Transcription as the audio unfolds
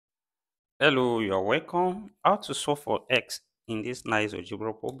Hello, you're welcome. How to solve for x in this nice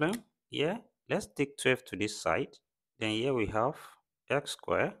algebra problem? Here, let's take 12 to this side. Then here we have x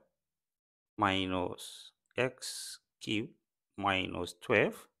squared minus x cubed minus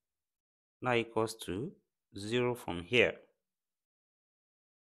 12 now equals to 0 from here.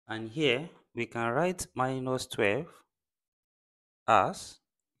 And here we can write minus 12 as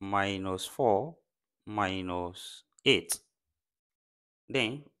minus 4 minus 8.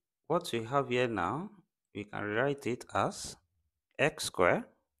 Then what we have here now, we can write it as x squared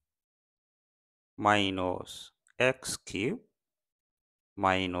minus x cubed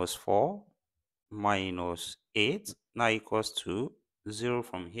minus 4 minus 8 now equals to 0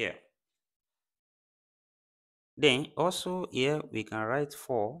 from here. Then also here we can write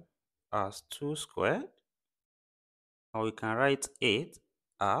 4 as 2 squared, or we can write 8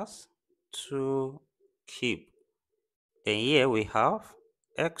 as 2 cubed. Then here we have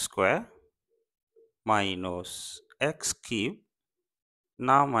x squared minus x cubed,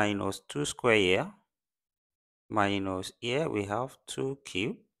 now minus 2 square here, minus here we have 2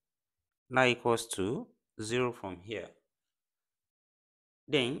 cubed, now equals to 0 from here.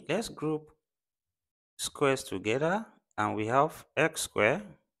 Then let's group squares together and we have x squared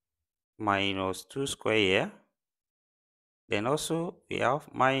minus 2 square here. Then also we have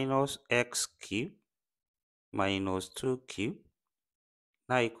minus x cubed minus 2 cubed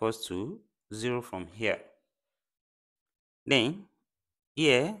now equals to 0 from here. Then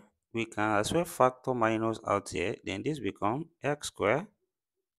here we can as well factor minus out here. Then this becomes x squared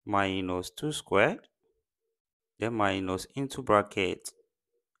minus 2 squared, then minus into bracket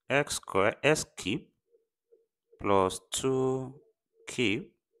x squared x cubed plus 2 cubed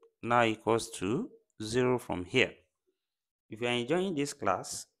now equals to 0 from here. If you are enjoying this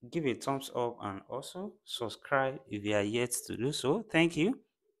class, give a thumbs up and also subscribe if you are yet to do so. Thank you.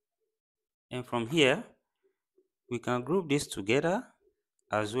 And from here, we can group this together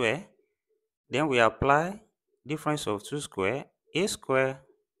as well. Then we apply difference of 2 square, a square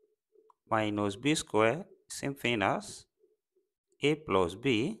minus b square, same thing as a plus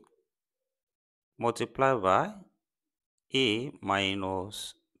b multiplied by a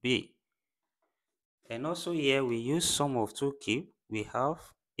minus b. And also here we use sum of 2 cube. We have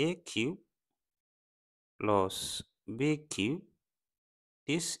a cube plus b cube.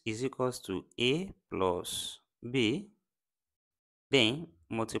 This is equals to a plus b, then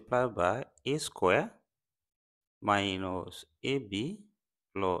multiplied by a square minus ab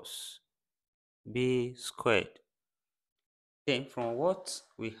plus b squared. Then from what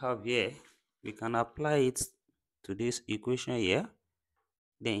we have here, we can apply it to this equation here.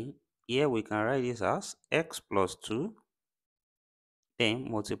 Then here we can write this as x plus 2, then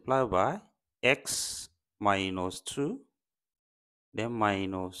multiply by x minus 2, then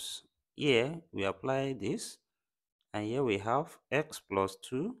minus here we apply this, and here we have x plus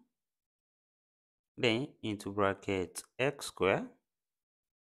 2, then into bracket x squared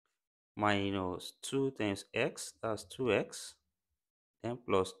minus 2 times x, that's 2x, then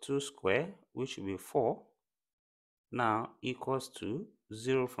plus 2 squared, which will be 4, now equals to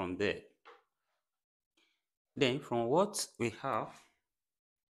 0 from there. Then from what we have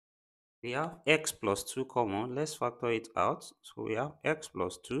x plus 2 common. Let's factor it out. So we have x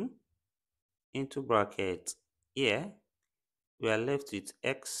plus 2 into bracket here. We are left with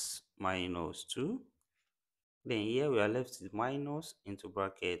x minus 2. Then here we are left with minus into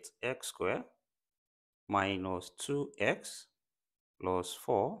bracket x squared minus 2x plus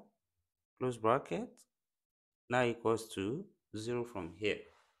 4 close bracket now equals to 0 from here.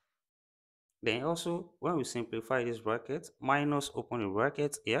 Then also when we simplify this bracket, minus open the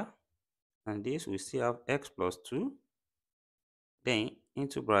bracket here, and this we still have x plus 2, then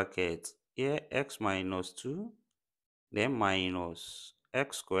into bracket here x minus 2, then minus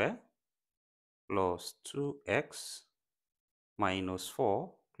x squared plus 2x minus 4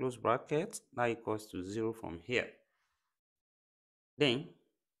 close bracket now equals to 0 from here. Then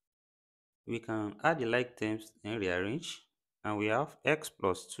we can add the like terms and rearrange, and we have x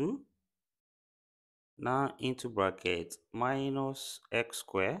plus 2 now into bracket minus x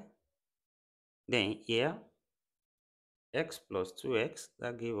squared, then here x plus 2x,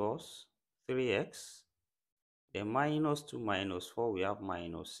 that gives us 3x, then minus 2 minus 4, we have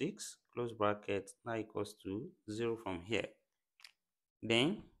minus 6 close bracket now equals to 0 from here.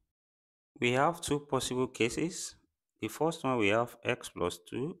 Then we have two possible cases. The first one we have x plus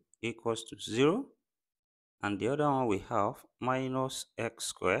 2 equals to 0, and the other one we have minus x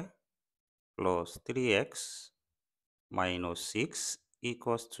squared plus 3x minus 6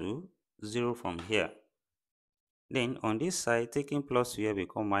 equals to 0 from here. Then on this side, taking plus here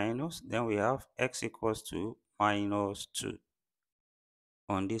become minus. Then we have x equals to minus 2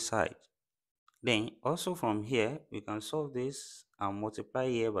 on this side. Then also from here, we can solve this and multiply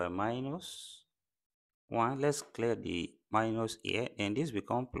here by minus 1. Let's clear the minus here. Then this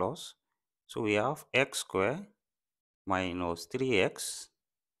become plus. So we have x squared minus 3x.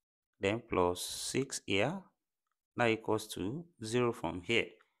 Then plus 6 here. Now equals to 0 from here.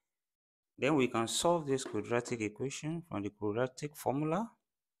 Then we can solve this quadratic equation from the quadratic formula.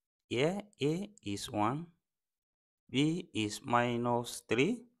 Here a is 1, b is minus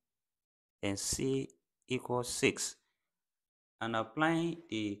 3, and c equals 6. And applying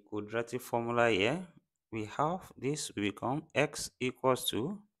the quadratic formula here, we have this will become x equals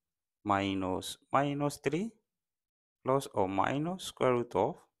to minus 3 plus or minus square root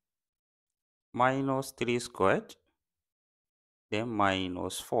of minus 3 squared, then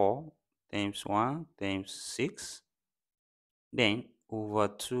minus 4 times 1 times 6, then over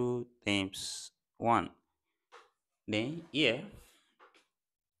 2 times 1. Then here,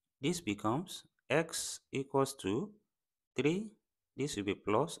 this becomes x equals to 3. This will be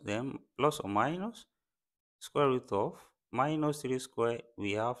plus, then plus or minus square root of minus 3 squared,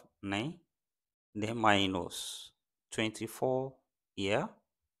 we have 9. Then minus 24 here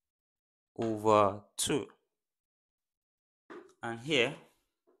over 2. And here,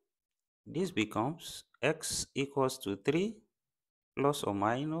 this becomes x equals to 3 plus or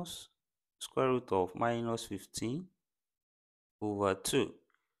minus square root of minus 15 over 2.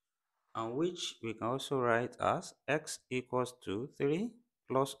 And which we can also write as x equals to 3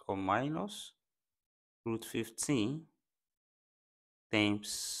 plus or minus root 15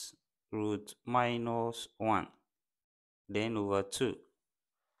 times root minus 1, then over 2.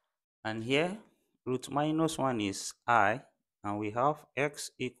 And here, root minus 1 is I, and we have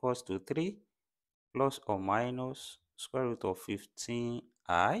x equals to 3 plus or minus square root of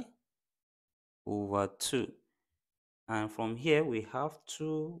 15i over 2. And from here, we have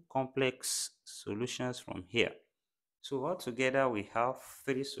two complex solutions from here. So altogether, we have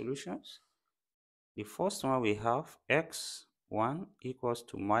 3 solutions. The first one, we have x1 equals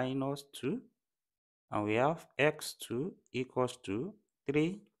to minus 2. And we have x2 equals to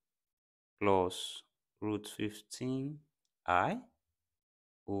 3 plus root 15i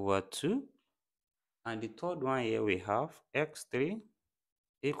over 2. And the third one here, we have x3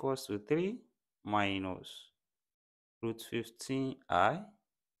 equals to 3 minus root 15i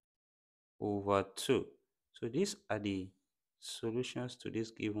over 2. So these are the solutions to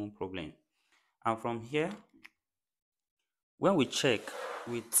this given problem. And from here, when we check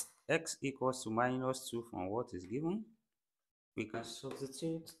with x equals to minus 2 from what is given, we can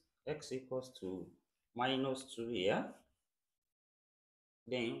substitute x equals to minus 2 here.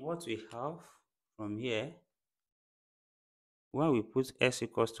 Then what we have from here, when we put x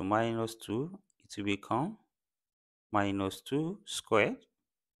equals to minus 2, it will become minus 2 squared,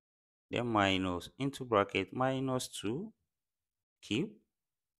 then minus into bracket minus 2 cube.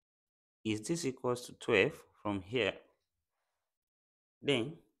 Is this equals to 12 from here?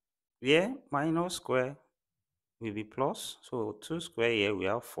 Then here minus square will be plus, so 2 square here we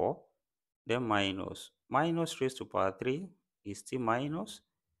have 4, then minus raised to power 3 is still minus,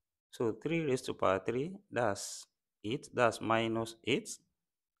 so 3 raised to power 3, that's 8, that's minus 8,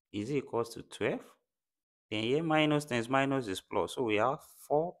 is equals to 12. Then here minus times minus is plus, so we have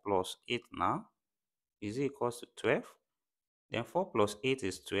 4 plus 8 now is equals to 12. Then 4 plus 8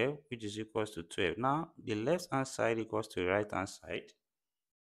 is 12, which is equals to 12. Now the left hand side equals to the right hand side,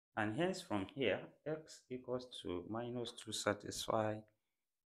 and hence from here x equals to minus 2 satisfy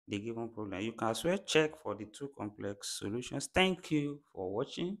the given problem. You can as well check for the two complex solutions. Thank you for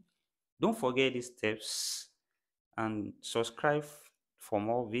watching. Don't forget these steps and subscribe for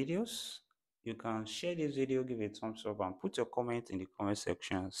more videos. You can share this video, give it a thumbs up, and put your comment in the comment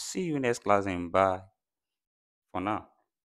section. See you next class, and bye for now.